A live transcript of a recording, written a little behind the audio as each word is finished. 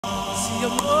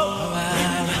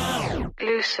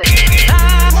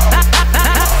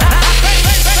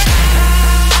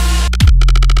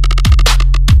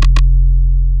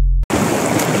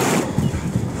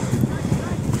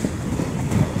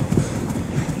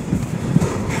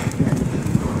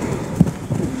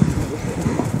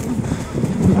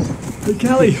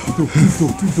Kelly!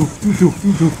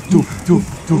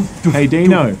 Hey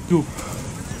Dino,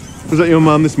 was that your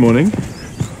mum this morning?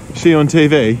 Is she on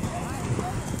TV?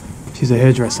 She's a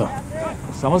hairdresser.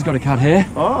 Someone's got to cut hair.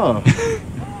 Oh,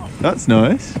 that's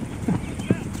nice.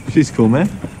 She's cool, man.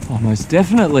 Oh, most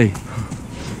definitely.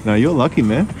 No, you're lucky,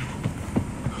 man.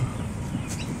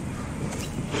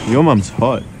 Your mum's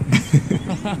hot.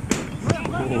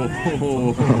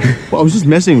 Well, I was just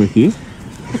messing with you.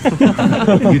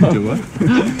 You do it.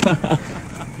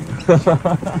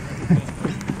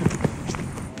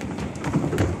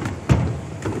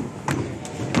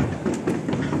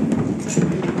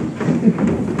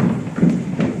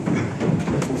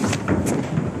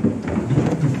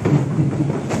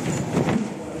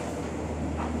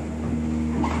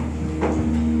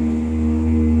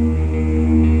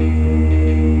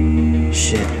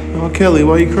 Shit. Oh, Kelly,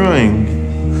 why are you crying?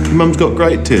 Your mum's got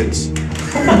great tits.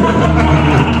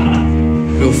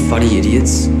 Real funny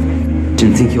idiots.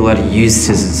 Didn't think you were allowed to use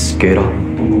scissors, Scooter.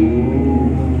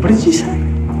 What did you say?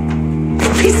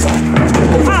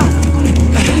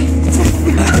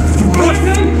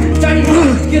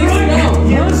 Get right now!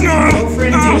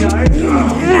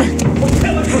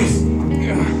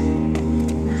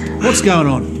 What's going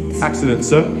on? Accident,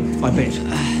 sir. I bet.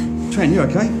 Tran, you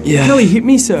okay? Yeah. Kelly hit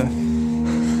me, sir.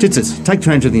 Titsits, take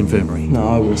Tran to the infirmary. No,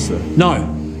 I will, sir. No,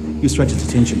 you're straight to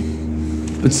detention.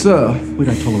 But, sir... We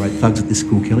don't tolerate thugs at this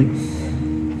school, Kelly.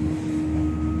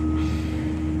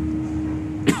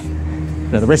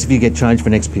 Now, the rest of you get changed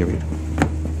for next period.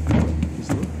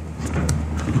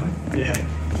 Yeah.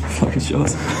 Fucking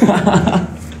shots.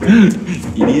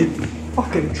 Idiot.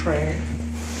 Fucking Tran.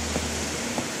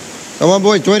 Come on,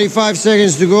 boy, 25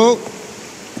 seconds to go.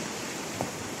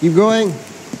 Keep going.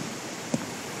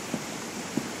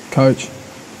 Coach,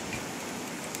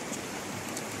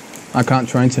 I can't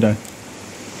train today.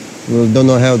 Well, don't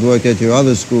know how it worked at your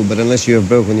other school, but unless you have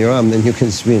broken your arm, then you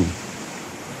can swim.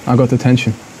 I got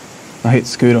detention. I hit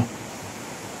Scooter.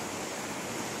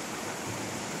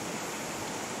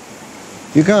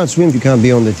 You can't swim if you can't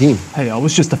be on the team. Hey, I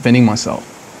was just defending myself.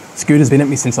 Scooter's been at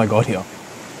me since I got here.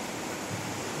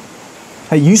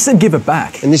 Hey, you said give it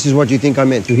back. And this is what you think I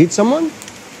meant, to hit someone?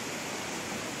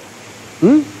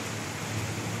 Hmm?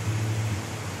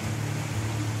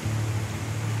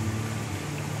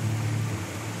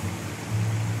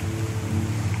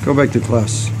 Go back to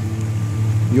class.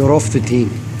 You're off the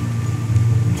team.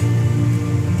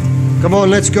 Come on,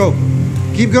 let's go.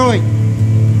 Keep going.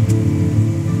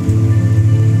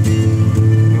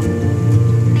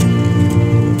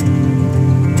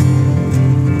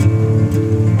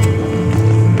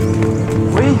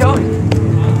 Where are you going?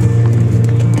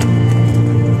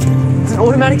 It's an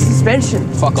automatic suspension.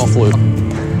 Fuck off, Luke.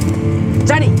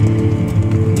 Danny,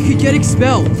 you could get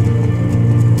expelled.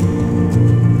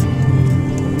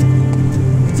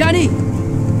 Danny!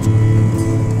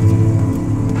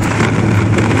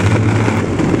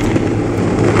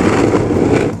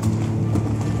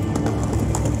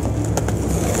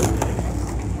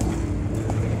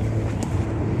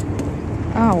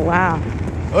 Oh, wow.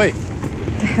 Oi.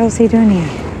 What the hell's he doing here?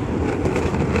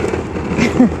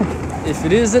 If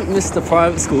it isn't Mr.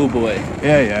 Private School Boy.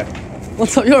 Yeah.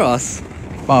 What's up your ass?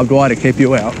 Barbed wire to keep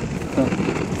you out.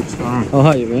 Oh,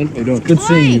 hi, man. How you doing? Good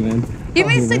seeing you, man. You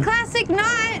missed the classic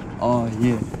night! Oh,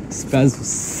 yeah. Spaz was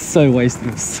so wasted.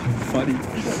 It was so funny.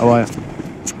 How are you?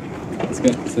 Let's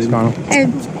go. What's going on? Hey,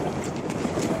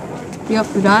 you up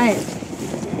for diet?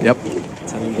 Yep.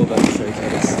 Tell me more about the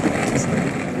showcase.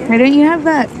 Hey, don't you have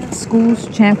that school's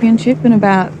championship in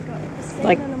about,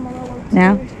 like,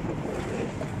 now?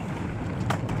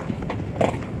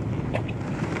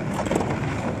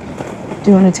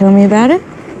 Do you want to tell me about it?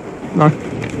 No.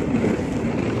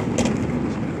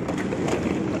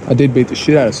 I did beat the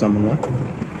shit out of someone, though.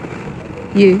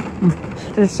 You?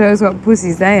 Just shows what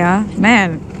pussies they are.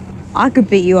 Man, I could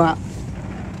beat you up.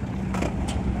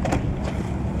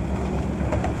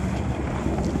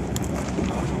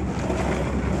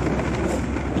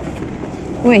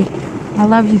 Wait, I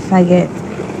love you, faggot.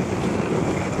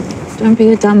 Don't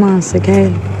be a dumbass,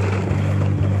 okay?